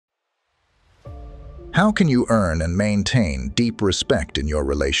How can you earn and maintain deep respect in your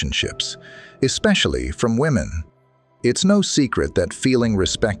relationships, especially from women? It's no secret that feeling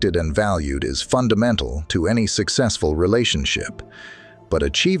respected and valued is fundamental to any successful relationship, but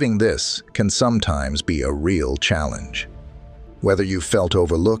achieving this can sometimes be a real challenge. Whether you've felt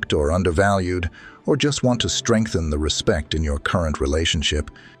overlooked or undervalued, or just want to strengthen the respect in your current relationship,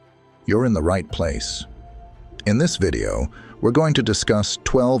 you're in the right place. In this video, we're going to discuss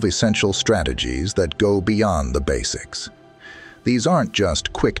 12 essential strategies that go beyond the basics. These aren't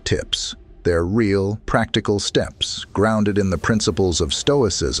just quick tips. They're real, practical steps grounded in the principles of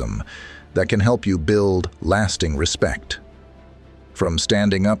Stoicism that can help you build lasting respect. From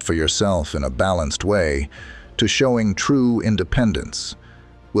standing up for yourself in a balanced way to showing true independence,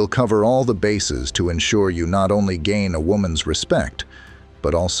 we'll cover all the bases to ensure you not only gain a woman's respect,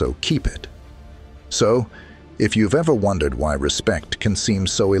 but also keep it. So, if you've ever wondered why respect can seem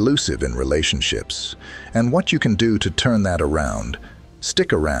so elusive in relationships, and what you can do to turn that around,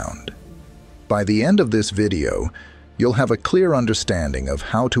 stick around. By the end of this video, you'll have a clear understanding of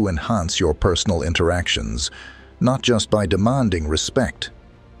how to enhance your personal interactions, not just by demanding respect,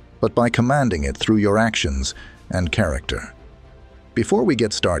 but by commanding it through your actions and character. Before we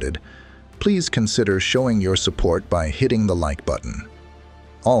get started, please consider showing your support by hitting the like button.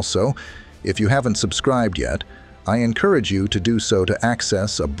 Also, if you haven't subscribed yet, I encourage you to do so to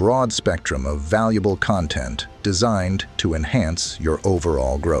access a broad spectrum of valuable content designed to enhance your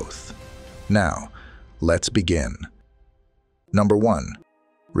overall growth. Now, let's begin. Number 1.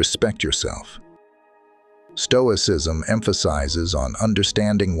 Respect yourself. Stoicism emphasizes on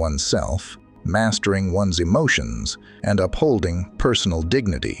understanding oneself, mastering one's emotions, and upholding personal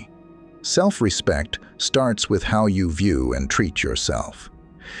dignity. Self-respect starts with how you view and treat yourself.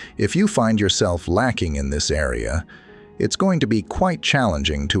 If you find yourself lacking in this area, it's going to be quite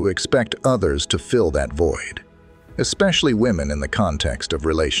challenging to expect others to fill that void, especially women in the context of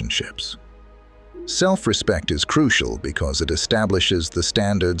relationships. Self-respect is crucial because it establishes the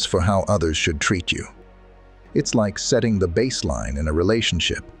standards for how others should treat you. It's like setting the baseline in a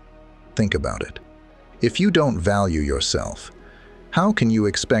relationship. Think about it. If you don't value yourself, how can you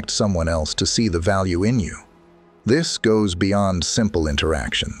expect someone else to see the value in you? This goes beyond simple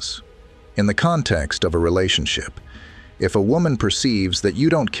interactions. In the context of a relationship, if a woman perceives that you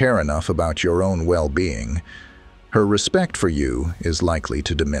don't care enough about your own well-being, her respect for you is likely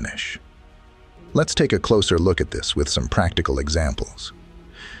to diminish. Let's take a closer look at this with some practical examples.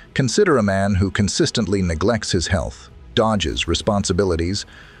 Consider a man who consistently neglects his health, dodges responsibilities,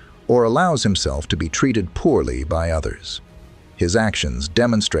 or allows himself to be treated poorly by others. His actions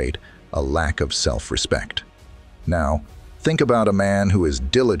demonstrate a lack of self-respect. Now, think about a man who is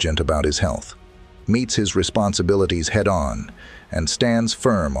diligent about his health, meets his responsibilities head-on, and stands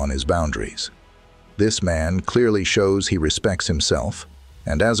firm on his boundaries. This man clearly shows he respects himself,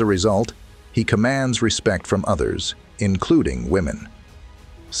 and as a result, he commands respect from others, including women.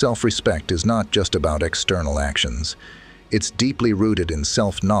 Self-respect is not just about external actions. It's deeply rooted in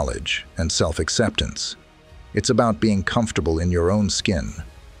self-knowledge and self-acceptance. It's about being comfortable in your own skin,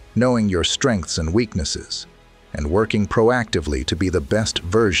 knowing your strengths and weaknesses, and working proactively to be the best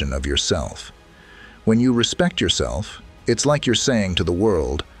version of yourself. When you respect yourself, it's like you're saying to the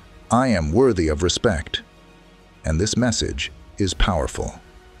world, "I am worthy of respect." And this message is powerful.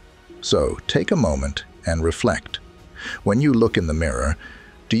 So take a moment and reflect. When you look in the mirror,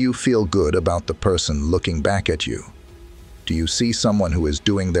 do you feel good about the person looking back at you? Do you see someone who is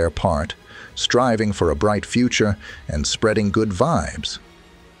doing their part, striving for a bright future and spreading good vibes?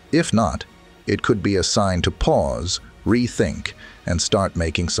 If not, it could be a sign to pause, rethink, and start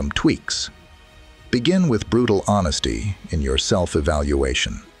making some tweaks. Begin with brutal honesty in your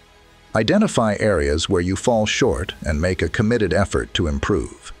self-evaluation. Identify areas where you fall short and make a committed effort to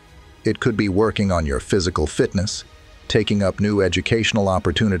improve. It could be working on your physical fitness, taking up new educational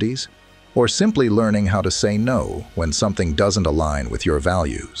opportunities, or simply learning how to say no when something doesn't align with your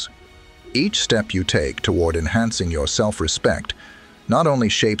values. Each step you take toward enhancing your self-respect not only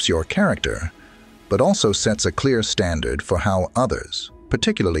shapes your character, but also sets a clear standard for how others,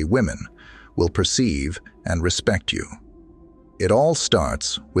 particularly women, will perceive and respect you. It all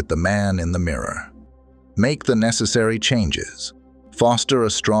starts with the man in the mirror. Make the necessary changes, foster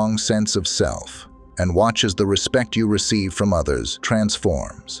a strong sense of self, and watch as the respect you receive from others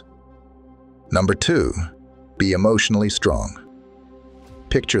transforms. Number 2, be emotionally strong.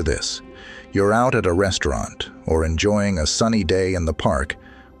 Picture this. You're out at a restaurant or enjoying a sunny day in the park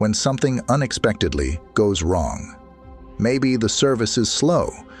when something unexpectedly goes wrong. Maybe the service is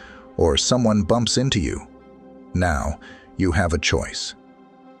slow or someone bumps into you. Now, you have a choice.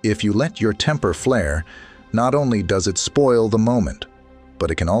 If you let your temper flare, not only does it spoil the moment,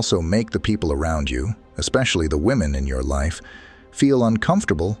 but it can also make the people around you, especially the women in your life, feel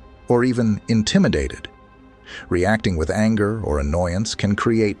uncomfortable or even intimidated. Reacting with anger or annoyance can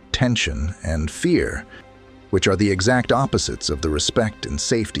create tension and fear, which are the exact opposites of the respect and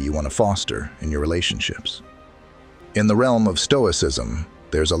safety you want to foster in your relationships. In the realm of Stoicism,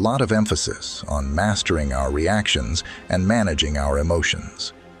 there's a lot of emphasis on mastering our reactions and managing our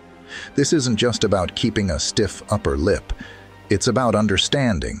emotions. This isn't just about keeping a stiff upper lip. It's about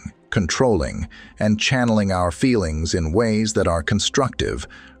understanding, controlling, and channeling our feelings in ways that are constructive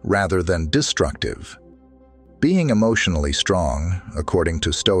rather than destructive. Being emotionally strong, according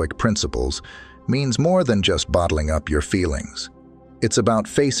to Stoic principles, means more than just bottling up your feelings. It's about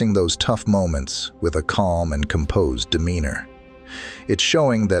facing those tough moments with a calm and composed demeanor. It's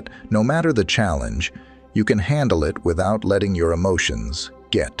showing that no matter the challenge, you can handle it without letting your emotions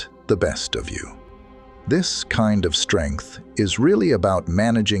get the best of you. This kind of strength is really about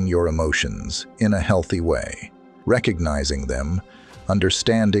managing your emotions in a healthy way, recognizing them,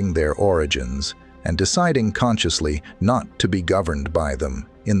 understanding their origins, and deciding consciously not to be governed by them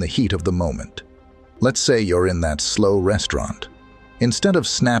in the heat of the moment. Let's say you're in that slow restaurant. Instead of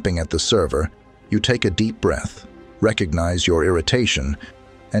snapping at the server, you take a deep breath, recognize your irritation,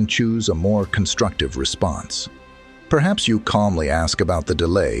 and choose a more constructive response. Perhaps you calmly ask about the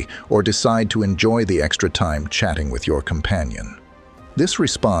delay or decide to enjoy the extra time chatting with your companion. This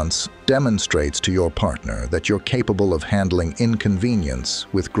response demonstrates to your partner that you're capable of handling inconvenience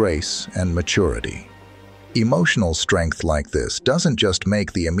with grace and maturity. Emotional strength like this doesn't just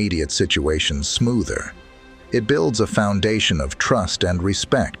make the immediate situation smoother. It builds a foundation of trust and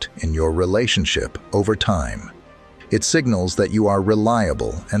respect in your relationship over time. It signals that you are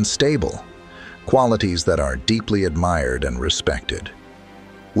reliable and stable, qualities that are deeply admired and respected.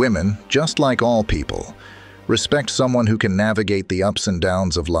 Women, just like all people, respect someone who can navigate the ups and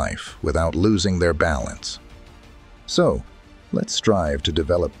downs of life without losing their balance. So, let's strive to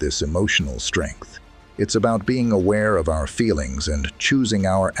develop this emotional strength. It's about being aware of our feelings and choosing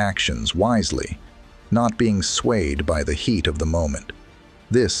our actions wisely, not being swayed by the heat of the moment.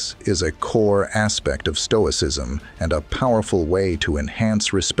 This is a core aspect of Stoicism and a powerful way to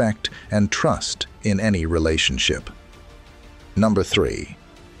enhance respect and trust in any relationship. Number 3.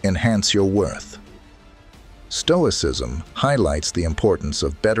 Enhance your worth. Stoicism highlights the importance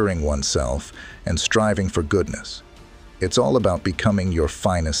of bettering oneself and striving for goodness. It's all about becoming your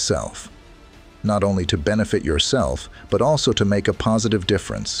finest self, not only to benefit yourself, but also to make a positive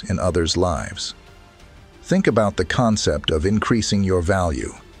difference in others' lives. Think about the concept of increasing your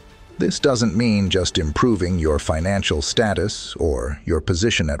value. This doesn't mean just improving your financial status or your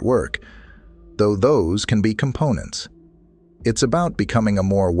position at work, though those can be components. It's about becoming a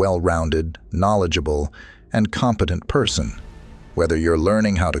more well-rounded, knowledgeable, and competent person. Whether you're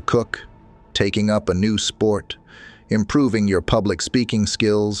learning how to cook, taking up a new sport, improving your public speaking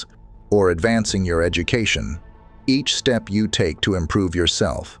skills, or advancing your education, each step you take to improve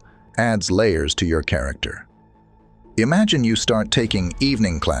yourself adds layers to your character. Imagine you start taking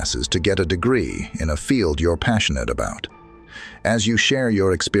evening classes to get a degree in a field you're passionate about. As you share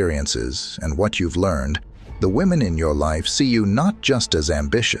your experiences and what you've learned, the women in your life see you not just as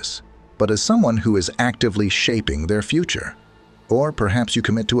ambitious, but as someone who is actively shaping their future. Or perhaps you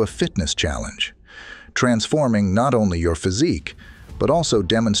commit to a fitness challenge, transforming not only your physique, but also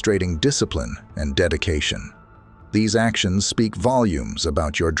demonstrating discipline and dedication. These actions speak volumes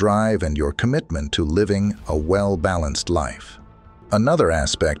about your drive and your commitment to living a well-balanced life. Another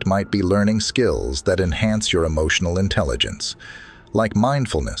aspect might be learning skills that enhance your emotional intelligence, like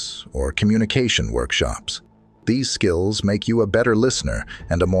mindfulness or communication workshops. These skills make you a better listener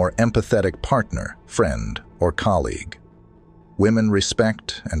and a more empathetic partner, friend, or colleague. Women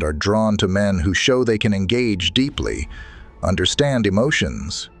respect and are drawn to men who show they can engage deeply, understand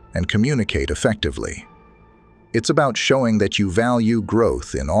emotions, and communicate effectively. It's about showing that you value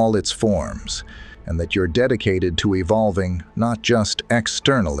growth in all its forms and that you're dedicated to evolving not just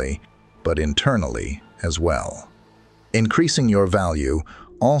externally, but internally as well. Increasing your value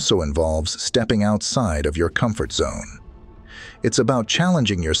also involves stepping outside of your comfort zone. It's about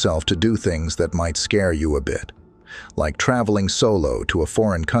challenging yourself to do things that might scare you a bit, like traveling solo to a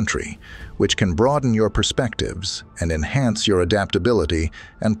foreign country, which can broaden your perspectives and enhance your adaptability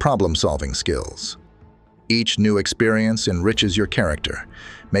and problem-solving skills. Each new experience enriches your character,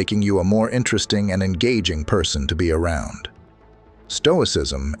 making you a more interesting and engaging person to be around.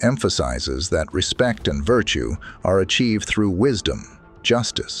 Stoicism emphasizes that respect and virtue are achieved through wisdom,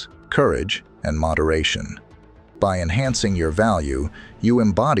 justice, courage, and moderation. By enhancing your value, you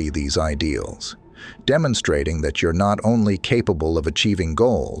embody these ideals, demonstrating that you're not only capable of achieving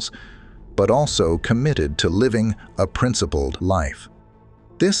goals, but also committed to living a principled life.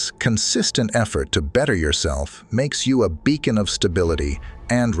 This consistent effort to better yourself makes you a beacon of stability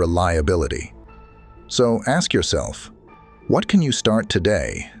and reliability. So ask yourself, what can you start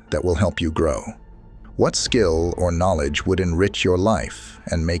today that will help you grow? What skill or knowledge would enrich your life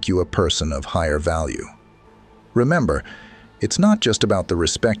and make you a person of higher value? Remember, it's not just about the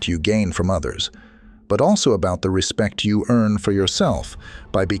respect you gain from others, but also about the respect you earn for yourself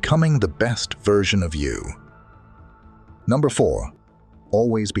by becoming the best version of you. Number 4,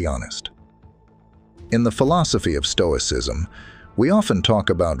 always be honest. In the philosophy of Stoicism, we often talk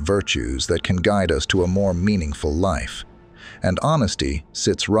about virtues that can guide us to a more meaningful life, and honesty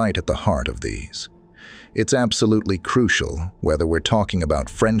sits right at the heart of these. It's absolutely crucial whether we're talking about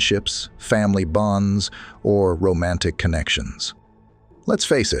friendships, family bonds, or romantic connections. Let's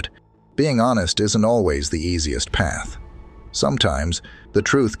face it, being honest isn't always the easiest path. Sometimes, the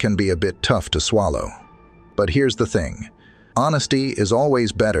truth can be a bit tough to swallow. But here's the thing, honesty is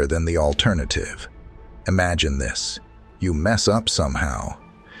always better than the alternative. Imagine this, you mess up somehow.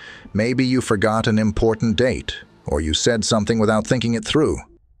 Maybe you forgot an important date, or you said something without thinking it through.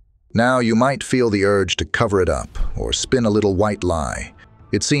 Now you might feel the urge to cover it up or spin a little white lie.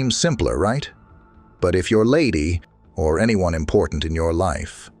 It seems simpler, right? But if your lady, or anyone important in your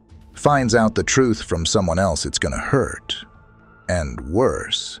life, finds out the truth from someone else, it's gonna hurt. And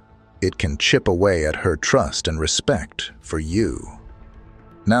worse, it can chip away at her trust and respect for you.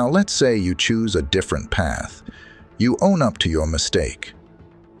 Now let's say you choose a different path. You own up to your mistake.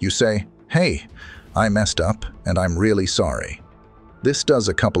 You say, "Hey, I messed up and I'm really sorry." This does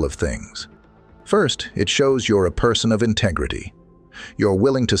a couple of things. First, it shows you're a person of integrity. You're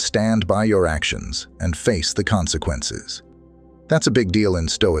willing to stand by your actions and face the consequences. That's a big deal in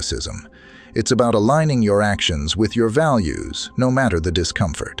Stoicism. It's about aligning your actions with your values, no matter the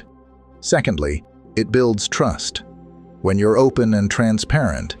discomfort. Secondly, it builds trust. When you're open and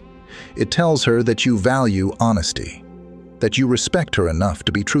transparent, it tells her that you value honesty, that you respect her enough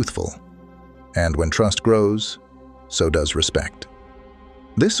to be truthful. And when trust grows, so does respect.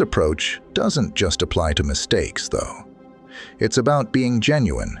 This approach doesn't just apply to mistakes, though. It's about being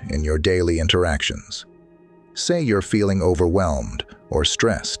genuine in your daily interactions. Say you're feeling overwhelmed or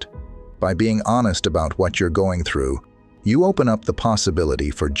stressed. By being honest about what you're going through, you open up the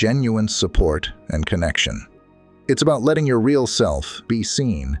possibility for genuine support and connection. It's about letting your real self be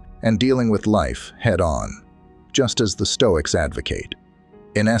seen and dealing with life head-on, just as the Stoics advocate.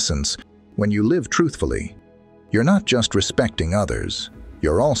 In essence, when you live truthfully, you're not just respecting others,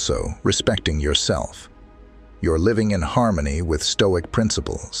 you're also respecting yourself. You're living in harmony with Stoic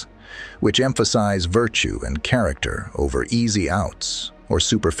principles, which emphasize virtue and character over easy outs or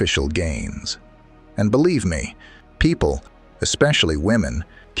superficial gains. And believe me, people, especially women,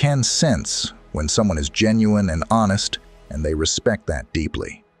 can sense when someone is genuine and honest, and they respect that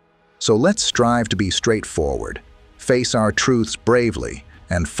deeply. So let's strive to be straightforward, face our truths bravely,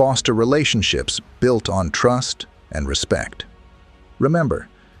 and foster relationships built on trust and respect. Remember,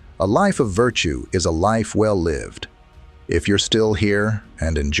 a life of virtue is a life well lived. If you're still here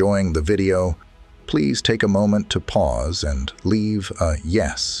and enjoying the video, please take a moment to pause and leave a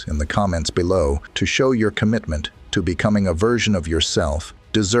yes in the comments below to show your commitment to becoming a version of yourself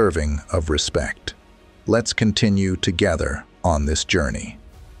deserving of respect. Let's continue together on this journey.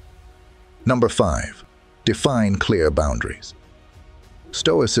 Number 5, define clear boundaries.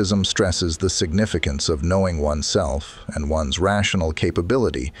 Stoicism stresses the significance of knowing oneself and one's rational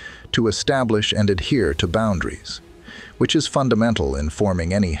capability to establish and adhere to boundaries, which is fundamental in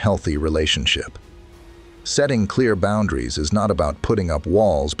forming any healthy relationship. Setting clear boundaries is not about putting up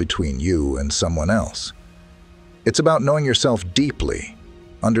walls between you and someone else. It's about knowing yourself deeply,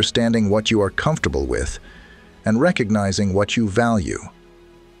 understanding what you are comfortable with, and recognizing what you value.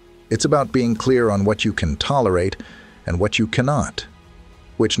 It's about being clear on what you can tolerate and what you cannot,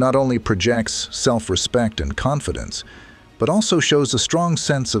 which not only projects self-respect and confidence, but also shows a strong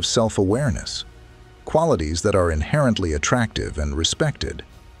sense of self-awareness, qualities that are inherently attractive and respected.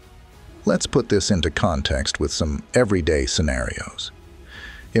 Let's put this into context with some everyday scenarios.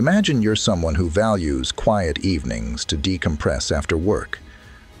 Imagine you're someone who values quiet evenings to decompress after work,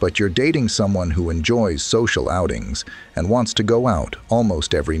 but you're dating someone who enjoys social outings and wants to go out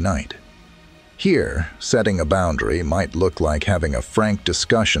almost every night. Here, setting a boundary might look like having a frank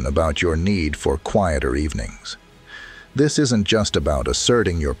discussion about your need for quieter evenings. This isn't just about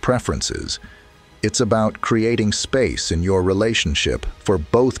asserting your preferences, it's about creating space in your relationship for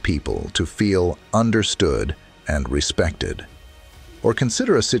both people to feel understood and respected. Or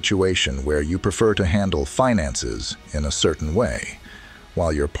consider a situation where you prefer to handle finances in a certain way,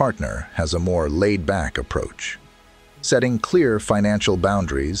 while your partner has a more laid-back approach. Setting clear financial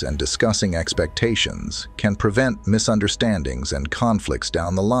boundaries and discussing expectations can prevent misunderstandings and conflicts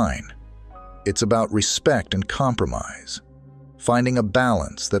down the line. It's about respect and compromise, finding a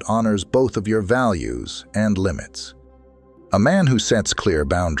balance that honors both of your values and limits. A man who sets clear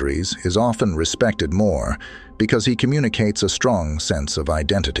boundaries is often respected more because he communicates a strong sense of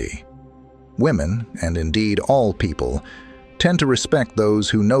identity. Women, and indeed all people, tend to respect those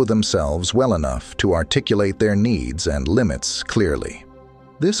who know themselves well enough to articulate their needs and limits clearly.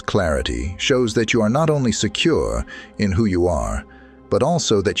 This clarity shows that you are not only secure in who you are, but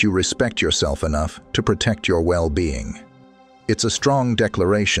also that you respect yourself enough to protect your well-being. It's a strong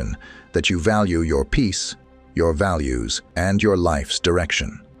declaration that you value your peace, your values, and your life's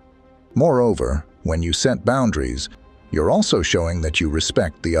direction. Moreover, when you set boundaries, you're also showing that you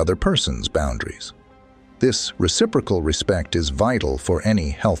respect the other person's boundaries. This reciprocal respect is vital for any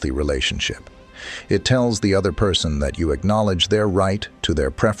healthy relationship. It tells the other person that you acknowledge their right to their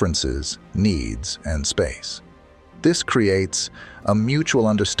preferences, needs, and space. This creates a mutual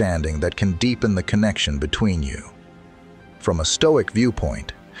understanding that can deepen the connection between you. From a Stoic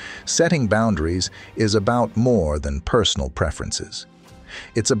viewpoint, setting boundaries is about more than personal preferences.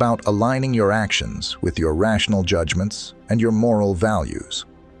 It's about aligning your actions with your rational judgments and your moral values.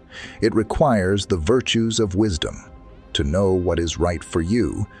 It requires the virtues of wisdom, to know what is right for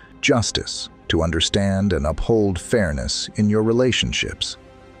you, justice, to understand and uphold fairness in your relationships,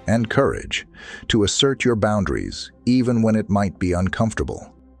 and courage, to assert your boundaries even when it might be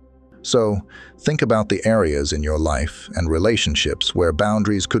uncomfortable. So, think about the areas in your life and relationships where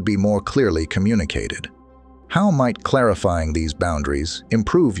boundaries could be more clearly communicated. How might clarifying these boundaries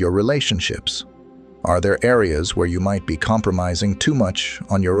improve your relationships? Are there areas where you might be compromising too much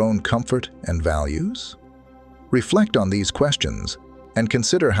on your own comfort and values? Reflect on these questions and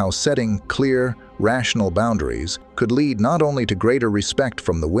consider how setting clear, rational boundaries could lead not only to greater respect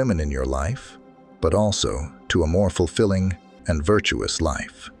from the women in your life, but also to a more fulfilling and virtuous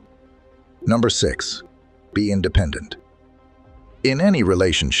life. Number 6, be independent. In any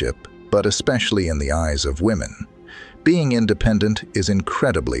relationship, but especially in the eyes of women, being independent is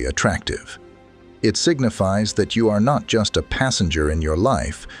incredibly attractive. It signifies that you are not just a passenger in your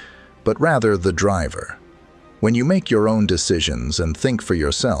life, but rather the driver. When you make your own decisions and think for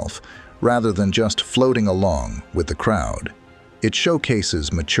yourself, rather than just floating along with the crowd, it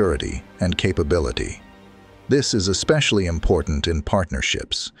showcases maturity and capability. This is especially important in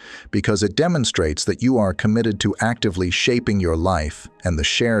partnerships because it demonstrates that you are committed to actively shaping your life and the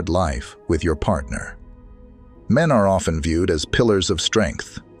shared life with your partner. Men are often viewed as pillars of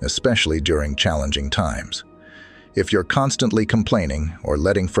strength, especially during challenging times. If you're constantly complaining or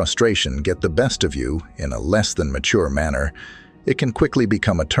letting frustration get the best of you in a less than mature manner, it can quickly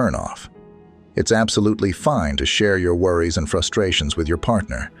become a turnoff. It's absolutely fine to share your worries and frustrations with your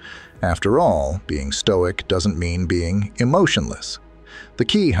partner. After all, being stoic doesn't mean being emotionless. The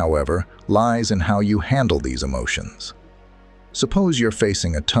key, however, lies in how you handle these emotions. Suppose you're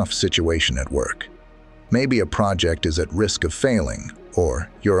facing a tough situation at work. Maybe a project is at risk of failing, or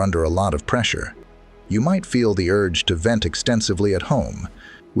you're under a lot of pressure. You might feel the urge to vent extensively at home,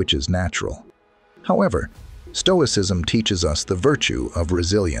 which is natural. However, Stoicism teaches us the virtue of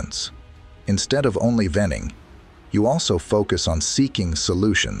resilience. Instead of only venting, you also focus on seeking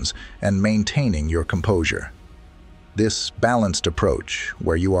solutions and maintaining your composure. This balanced approach,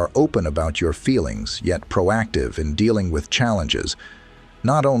 where you are open about your feelings yet proactive in dealing with challenges,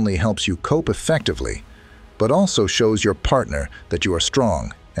 not only helps you cope effectively, but also shows your partner that you are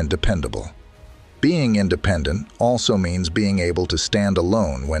strong and dependable. Being independent also means being able to stand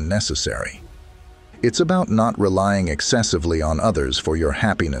alone when necessary. It's about not relying excessively on others for your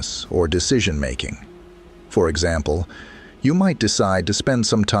happiness or decision-making. For example, you might decide to spend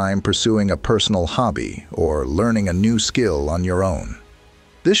some time pursuing a personal hobby or learning a new skill on your own.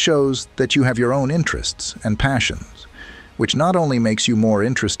 This shows that you have your own interests and passions, which not only makes you more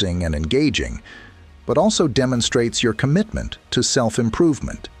interesting and engaging, but also demonstrates your commitment to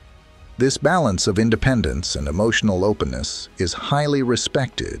self-improvement. This balance of independence and emotional openness is highly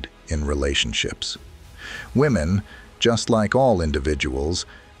respected in relationships. Women, just like all individuals,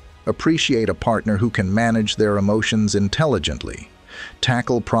 appreciate a partner who can manage their emotions intelligently,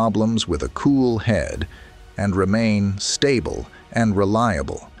 tackle problems with a cool head, and remain stable and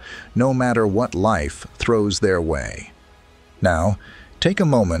reliable, no matter what life throws their way. Now, take a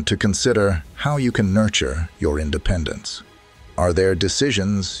moment to consider how you can nurture your independence. Are there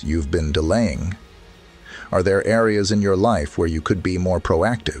decisions you've been delaying? Are there areas in your life where you could be more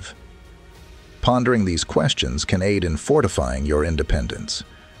proactive? Pondering these questions can aid in fortifying your independence,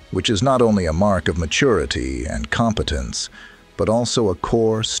 which is not only a mark of maturity and competence, but also a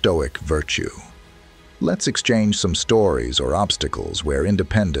core Stoic virtue. Let's exchange some stories or obstacles where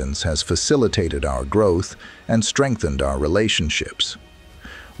independence has facilitated our growth and strengthened our relationships.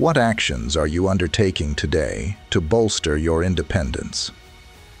 What actions are you undertaking today to bolster your independence?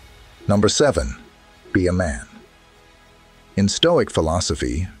 Number 7. Be a man. In Stoic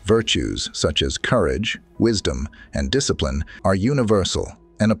philosophy, virtues such as courage, wisdom, and discipline are universal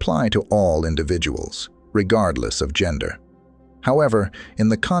and apply to all individuals, regardless of gender. However, in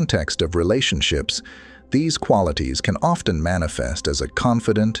the context of relationships, these qualities can often manifest as a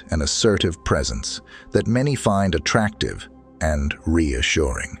confident and assertive presence that many find attractive and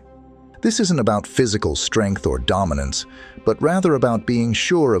reassuring. This isn't about physical strength or dominance, but rather about being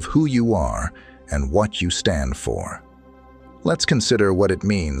sure of who you are and what you stand for. Let's consider what it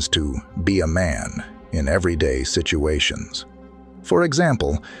means to be a man in everyday situations. For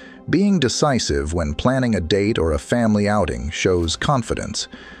example, being decisive when planning a date or a family outing shows confidence,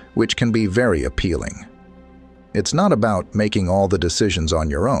 which can be very appealing. It's not about making all the decisions on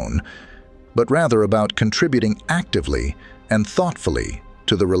your own, but rather about contributing actively and thoughtfully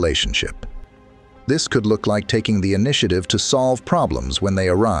to the relationship. This could look like taking the initiative to solve problems when they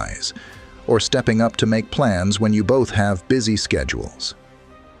arise, or stepping up to make plans when you both have busy schedules.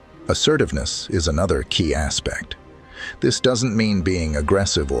 Assertiveness is another key aspect. This doesn't mean being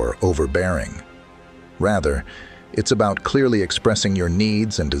aggressive or overbearing. Rather, it's about clearly expressing your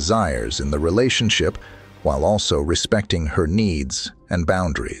needs and desires in the relationship while also respecting her needs and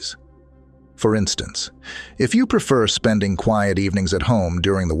boundaries. For instance, if you prefer spending quiet evenings at home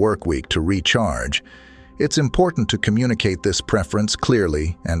during the work week to recharge, it's important to communicate this preference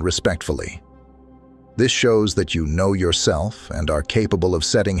clearly and respectfully. This shows that you know yourself and are capable of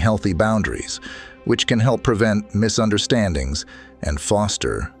setting healthy boundaries, which can help prevent misunderstandings and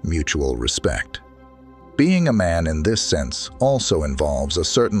foster mutual respect. Being a man in this sense also involves a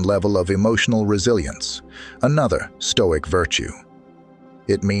certain level of emotional resilience, another Stoic virtue.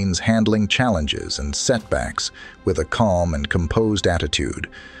 It means handling challenges and setbacks with a calm and composed attitude,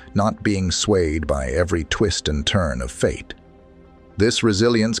 not being swayed by every twist and turn of fate. This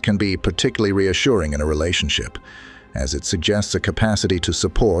resilience can be particularly reassuring in a relationship, as it suggests a capacity to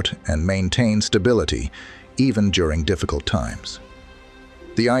support and maintain stability even during difficult times.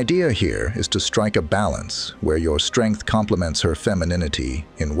 The idea here is to strike a balance where your strength complements her femininity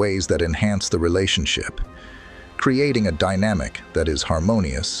in ways that enhance the relationship, creating a dynamic that is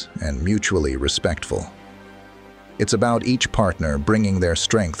harmonious and mutually respectful. It's about each partner bringing their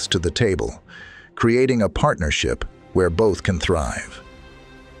strengths to the table, creating a partnership where both can thrive.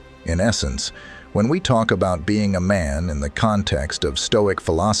 In essence, when we talk about being a man in the context of Stoic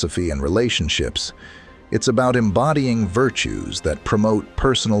philosophy and relationships, it's about embodying virtues that promote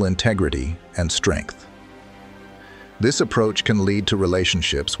personal integrity and strength. This approach can lead to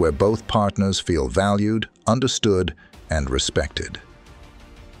relationships where both partners feel valued, understood, and respected.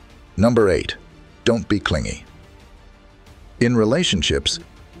 Number 8. Don't be clingy. In relationships,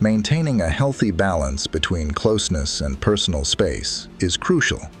 maintaining a healthy balance between closeness and personal space is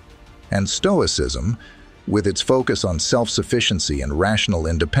crucial, and Stoicism, with its focus on self-sufficiency and rational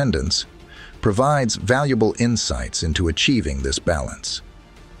independence, provides valuable insights into achieving this balance.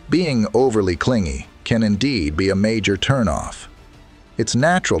 Being overly clingy can indeed be a major turnoff. It's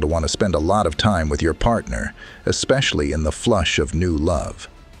natural to want to spend a lot of time with your partner, especially in the flush of new love.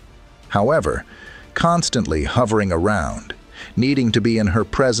 However, constantly hovering around, needing to be in her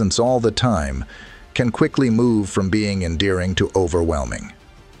presence all the time, can quickly move from being endearing to overwhelming.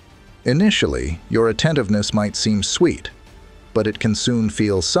 Initially, your attentiveness might seem sweet, but it can soon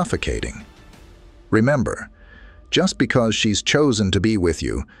feel suffocating. Remember, just because she's chosen to be with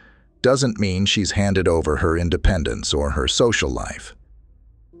you doesn't mean she's handed over her independence or her social life.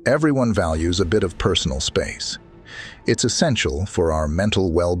 Everyone values a bit of personal space. It's essential for our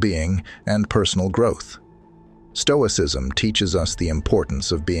mental well-being and personal growth. Stoicism teaches us the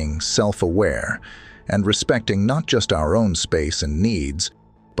importance of being self-aware and respecting not just our own space and needs,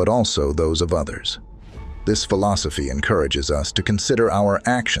 but also those of others. This philosophy encourages us to consider our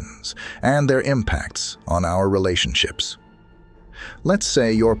actions and their impacts on our relationships. Let's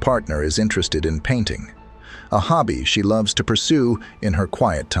say your partner is interested in painting, a hobby she loves to pursue in her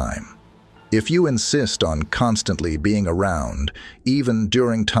quiet time. If you insist on constantly being around, even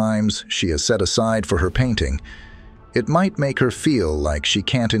during times she has set aside for her painting, it might make her feel like she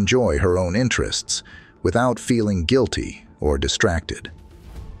can't enjoy her own interests without feeling guilty or distracted.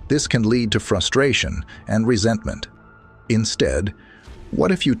 This can lead to frustration and resentment. Instead, what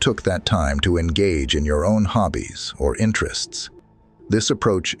if you took that time to engage in your own hobbies or interests? This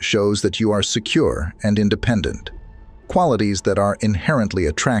approach shows that you are secure and independent, qualities that are inherently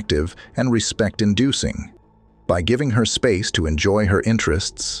attractive and respect-inducing. By giving her space to enjoy her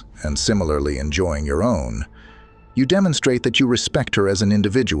interests and similarly enjoying your own, you demonstrate that you respect her as an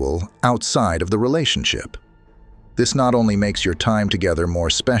individual outside of the relationship. This not only makes your time together more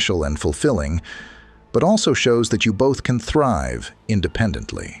special and fulfilling, but also shows that you both can thrive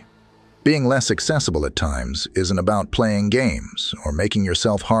independently. Being less accessible at times isn't about playing games or making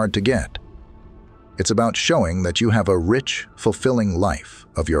yourself hard to get. It's about showing that you have a rich, fulfilling life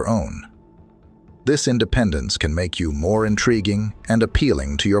of your own. This independence can make you more intriguing and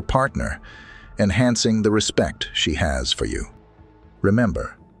appealing to your partner, enhancing the respect she has for you.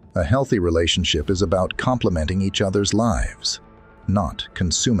 Remember, a healthy relationship is about complementing each other's lives, not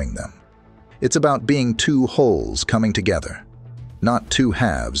consuming them. It's about being two wholes coming together, not two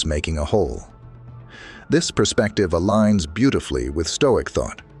halves making a whole. This perspective aligns beautifully with Stoic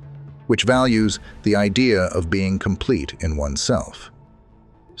thought, which values the idea of being complete in oneself.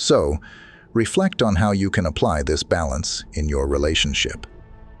 So, reflect on how you can apply this balance in your relationship.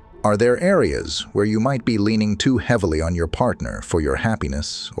 Are there areas where you might be leaning too heavily on your partner for your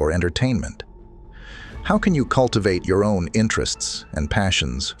happiness or entertainment? How can you cultivate your own interests and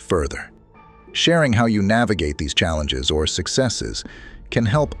passions further? Sharing how you navigate these challenges or successes can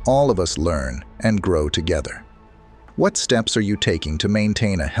help all of us learn and grow together. What steps are you taking to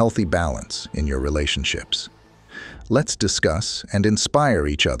maintain a healthy balance in your relationships? Let's discuss and inspire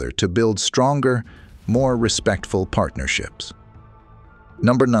each other to build stronger, more respectful partnerships.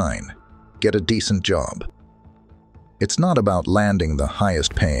 Number 9, get a decent job. It's not about landing the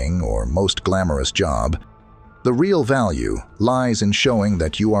highest paying or most glamorous job. The real value lies in showing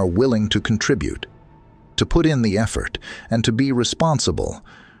that you are willing to contribute, to put in the effort, and to be responsible,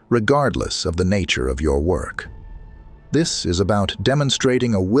 regardless of the nature of your work. This is about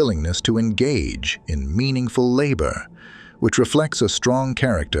demonstrating a willingness to engage in meaningful labor, which reflects a strong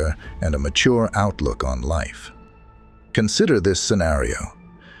character and a mature outlook on life. Consider this scenario.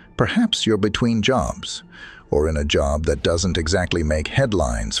 Perhaps you're between jobs, or in a job that doesn't exactly make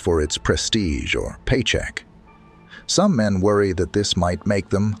headlines for its prestige or paycheck. Some men worry that this might make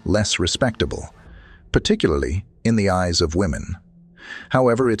them less respectable, particularly in the eyes of women.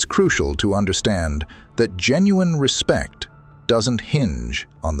 However, it's crucial to understand that genuine respect doesn't hinge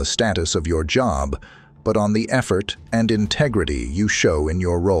on the status of your job, but on the effort and integrity you show in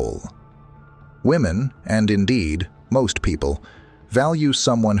your role. Women, and indeed most people, value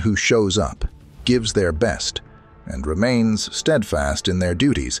someone who shows up, gives their best, and remains steadfast in their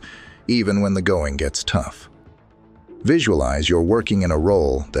duties, even when the going gets tough. Visualize you're working in a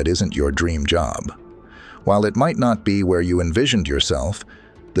role that isn't your dream job. While it might not be where you envisioned yourself,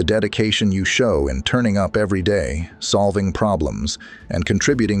 the dedication you show in turning up every day, solving problems, and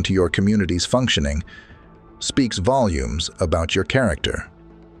contributing to your community's functioning speaks volumes about your character.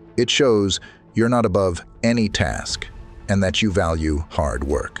 It shows you're not above any task and that you value hard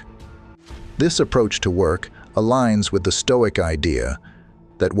work. This approach to work aligns with the Stoic idea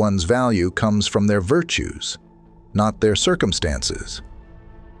that one's value comes from their virtues, not their circumstances.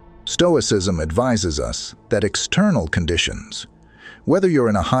 Stoicism advises us that external conditions, whether you're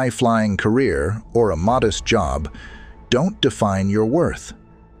in a high-flying career or a modest job, don't define your worth.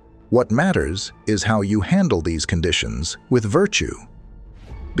 What matters is how you handle these conditions with virtue.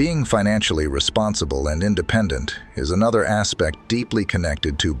 Being financially responsible and independent is another aspect deeply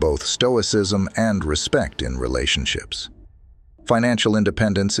connected to both Stoicism and respect in relationships. Financial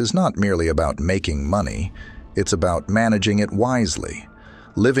independence is not merely about making money, it's about managing it wisely,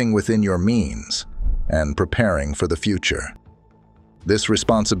 living within your means, and preparing for the future. This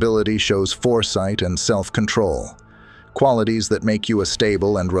responsibility shows foresight and self-control, qualities that make you a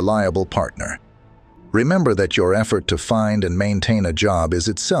stable and reliable partner. Remember that your effort to find and maintain a job is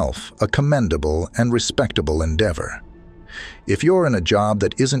itself a commendable and respectable endeavor. If you're in a job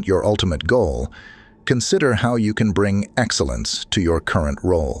that isn't your ultimate goal, consider how you can bring excellence to your current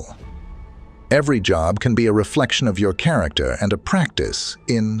role. Every job can be a reflection of your character and a practice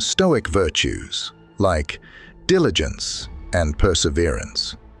in Stoic virtues, like diligence and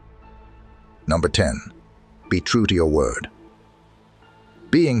perseverance. Number 10, be true to your word.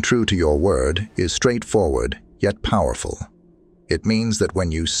 Being true to your word is straightforward yet powerful. It means that when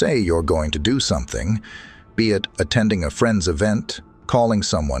you say you're going to do something, be it attending a friend's event, calling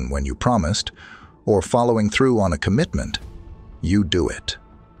someone when you promised, or following through on a commitment, you do it.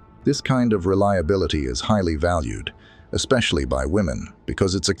 This kind of reliability is highly valued, especially by women,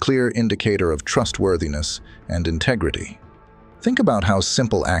 because it's a clear indicator of trustworthiness and integrity. Think about how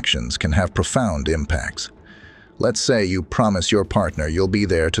simple actions can have profound impacts. Let's say you promise your partner you'll be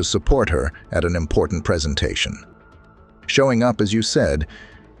there to support her at an important presentation. Showing up as you said,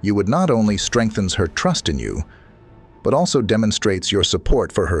 you would not only strengthens her trust in you, but also demonstrates your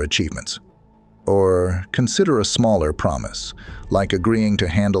support for her achievements. Or consider a smaller promise, like agreeing to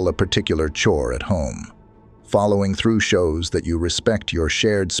handle a particular chore at home. Following through shows that you respect your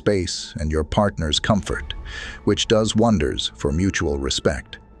shared space and your partner's comfort, which does wonders for mutual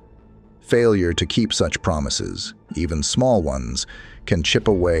respect. Failure to keep such promises, even small ones, can chip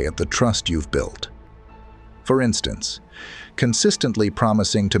away at the trust you've built. For instance, consistently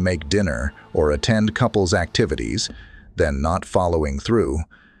promising to make dinner or attend couples' activities, then not following through,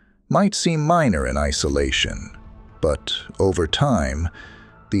 might seem minor in isolation, but over time,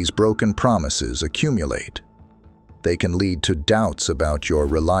 these broken promises accumulate. They can lead to doubts about your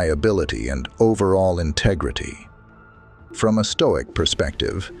reliability and overall integrity. From a Stoic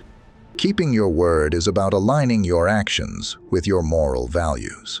perspective, keeping your word is about aligning your actions with your moral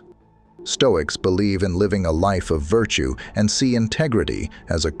values. Stoics believe in living a life of virtue and see integrity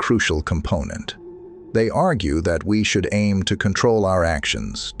as a crucial component. They argue that we should aim to control our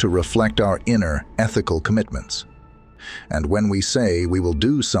actions to reflect our inner ethical commitments. And when we say we will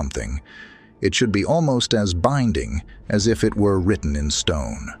do something, it should be almost as binding as if it were written in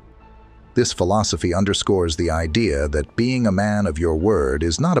stone. This philosophy underscores the idea that being a man of your word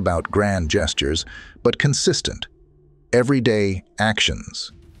is not about grand gestures, but consistent, everyday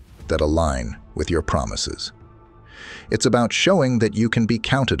actions that align with your promises. It's about showing that you can be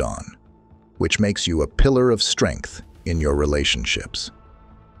counted on, which makes you a pillar of strength in your relationships.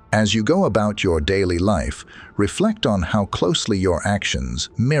 As you go about your daily life, reflect on how closely your actions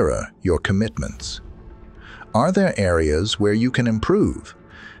mirror your commitments. Are there areas where you can improve?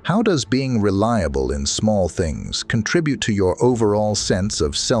 How does being reliable in small things contribute to your overall sense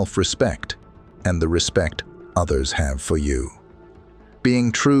of self-respect and the respect others have for you?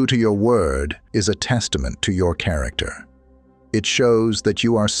 Being true to your word is a testament to your character. It shows that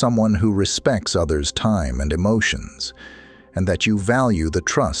you are someone who respects others' time and emotions, and that you value the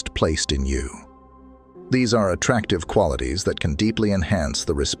trust placed in you. These are attractive qualities that can deeply enhance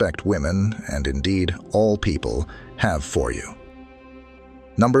the respect women, and indeed all people, have for you.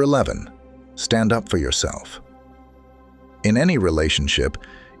 Number 11. Stand up for yourself. In any relationship,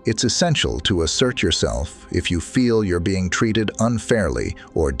 it's essential to assert yourself if you feel you're being treated unfairly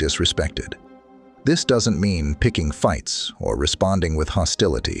or disrespected. This doesn't mean picking fights or responding with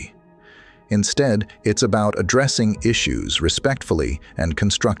hostility. Instead, it's about addressing issues respectfully and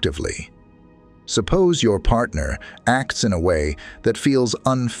constructively. Suppose your partner acts in a way that feels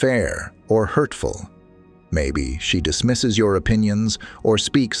unfair or hurtful. Maybe she dismisses your opinions or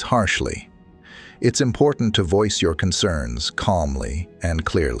speaks harshly. It's important to voice your concerns calmly and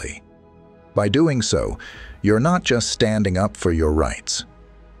clearly. By doing so, you're not just standing up for your rights.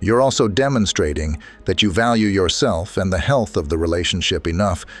 You're also demonstrating that you value yourself and the health of the relationship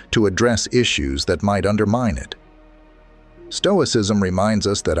enough to address issues that might undermine it. Stoicism reminds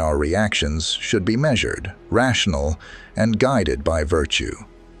us that our reactions should be measured, rational, and guided by virtue.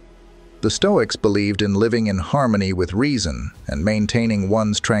 The Stoics believed in living in harmony with reason and maintaining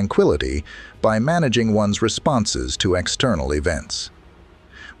one's tranquility by managing one's responses to external events.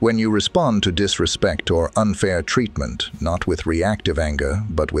 When you respond to disrespect or unfair treatment, not with reactive anger,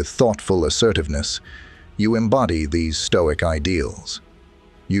 but with thoughtful assertiveness, you embody these Stoic ideals.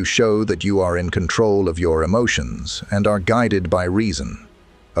 You show that you are in control of your emotions and are guided by reason,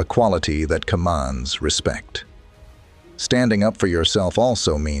 a quality that commands respect. Standing up for yourself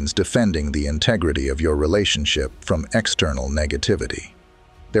also means defending the integrity of your relationship from external negativity.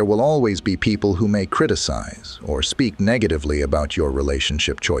 There will always be people who may criticize or speak negatively about your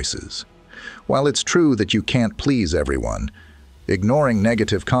relationship choices. While it's true that you can't please everyone, ignoring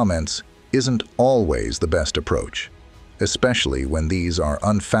negative comments isn't always the best approach, especially when these are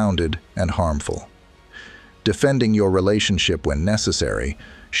unfounded and harmful. Defending your relationship when necessary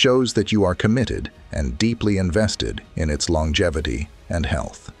shows that you are committed and deeply invested in its longevity and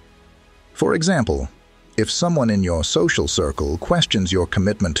health. For example, if someone in your social circle questions your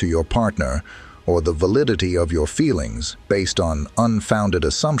commitment to your partner or the validity of your feelings based on unfounded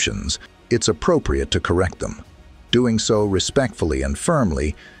assumptions, it's appropriate to correct them. Doing so respectfully and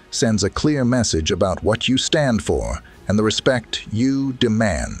firmly sends a clear message about what you stand for and the respect you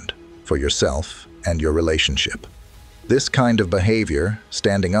demand for yourself and your relationship. This kind of behavior,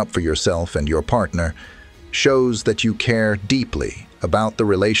 standing up for yourself and your partner, shows that you care deeply about the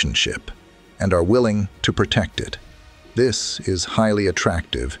relationship and are willing to protect it. This is highly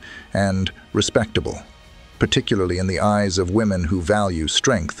attractive and respectable, particularly in the eyes of women who value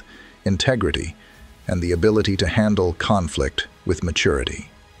strength, integrity, and the ability to handle conflict with maturity.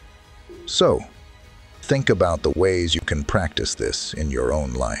 So, think about the ways you can practice this in your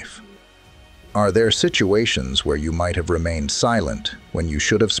own life. Are there situations where you might have remained silent when you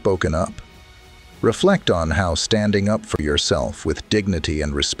should have spoken up? Reflect on how standing up for yourself with dignity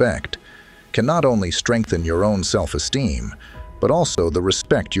and respect can not only strengthen your own self-esteem, but also the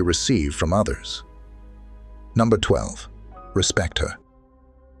respect you receive from others. Number 12. Respect her.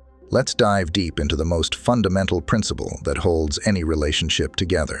 Let's dive deep into the most fundamental principle that holds any relationship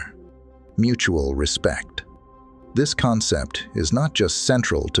together: mutual respect. This concept is not just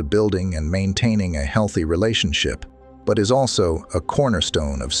central to building and maintaining a healthy relationship, but is also a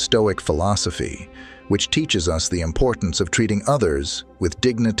cornerstone of Stoic philosophy, which teaches us the importance of treating others with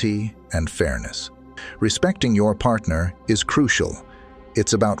dignity and fairness. Respecting your partner is crucial.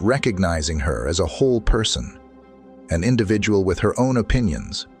 It's about recognizing her as a whole person, an individual with her own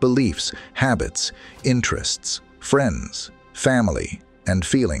opinions, beliefs, habits, interests, friends, family, and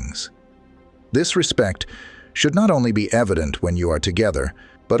feelings. This respect should not only be evident when you are together,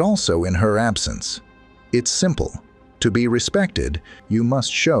 but also in her absence. It's simple. To be respected, you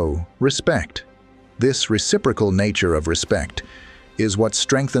must show respect. This reciprocal nature of respect is what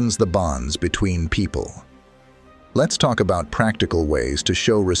strengthens the bonds between people. Let's talk about practical ways to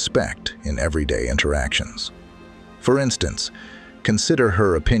show respect in everyday interactions. For instance, consider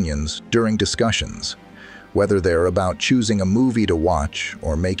her opinions during discussions, whether they're about choosing a movie to watch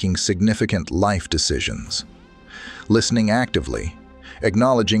or making significant life decisions. Listening actively,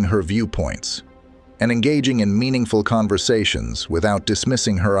 acknowledging her viewpoints, and engaging in meaningful conversations without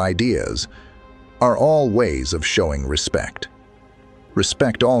dismissing her ideas are all ways of showing respect.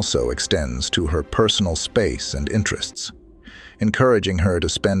 Respect also extends to her personal space and interests. Encouraging her to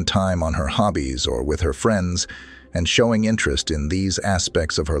spend time on her hobbies or with her friends and showing interest in these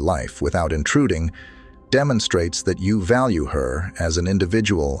aspects of her life without intruding demonstrates that you value her as an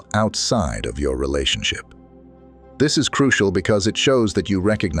individual outside of your relationship. This is crucial because it shows that you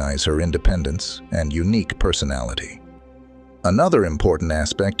recognize her independence and unique personality. Another important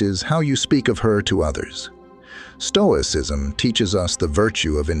aspect is how you speak of her to others. Stoicism teaches us the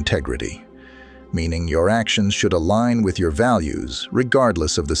virtue of integrity, meaning your actions should align with your values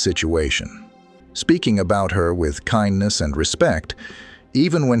regardless of the situation. Speaking about her with kindness and respect,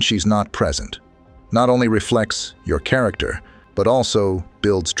 even when she's not present, not only reflects your character, but also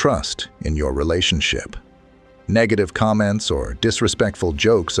builds trust in your relationship. Negative comments or disrespectful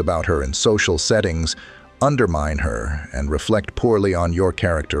jokes about her in social settings undermine her and reflect poorly on your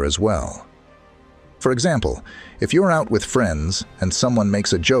character as well. For example, if you're out with friends and someone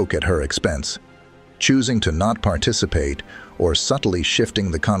makes a joke at her expense, choosing to not participate or subtly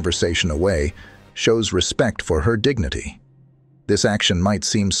shifting the conversation away shows respect for her dignity. This action might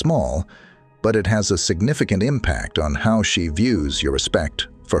seem small, but it has a significant impact on how she views your respect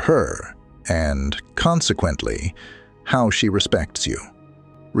for her, and, consequently, how she respects you.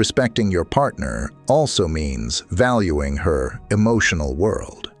 Respecting your partner also means valuing her emotional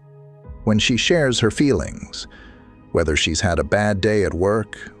world. When she shares her feelings, whether she's had a bad day at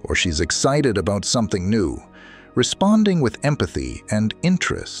work or she's excited about something new, responding with empathy and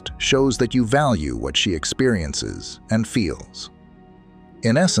interest shows that you value what she experiences and feels.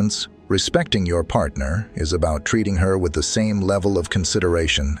 In essence, respecting your partner is about treating her with the same level of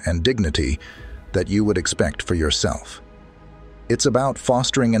consideration and dignity that you would expect for yourself. It's about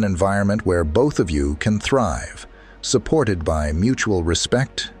fostering an environment where both of you can thrive, supported by mutual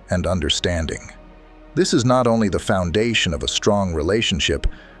respect and understanding. This is not only the foundation of a strong relationship,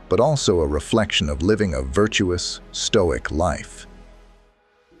 but also a reflection of living a virtuous, stoic life.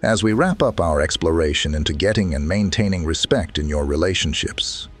 As we wrap up our exploration into getting and maintaining respect in your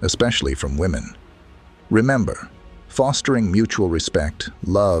relationships, especially from women, remember, fostering mutual respect,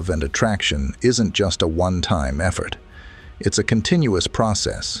 love, and attraction isn't just a one-time effort. It's a continuous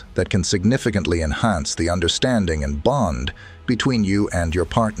process that can significantly enhance the understanding and bond between you and your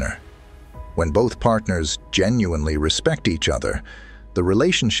partner. When both partners genuinely respect each other, the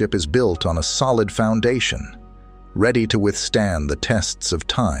relationship is built on a solid foundation, ready to withstand the tests of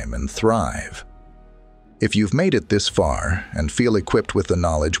time and thrive. If you've made it this far and feel equipped with the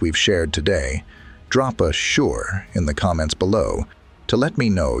knowledge we've shared today, drop a "sure" in the comments below to let me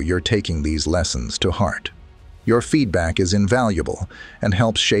know you're taking these lessons to heart. Your feedback is invaluable and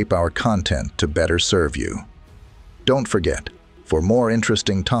helps shape our content to better serve you. Don't forget, for more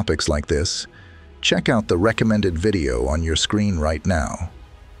interesting topics like this, check out the recommended video on your screen right now.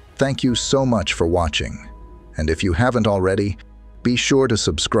 Thank you so much for watching, And if you haven't already, be sure to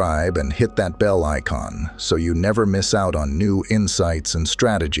subscribe and hit that bell icon so you never miss out on new insights and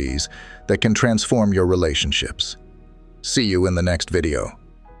strategies that can transform your relationships. See you in the next video.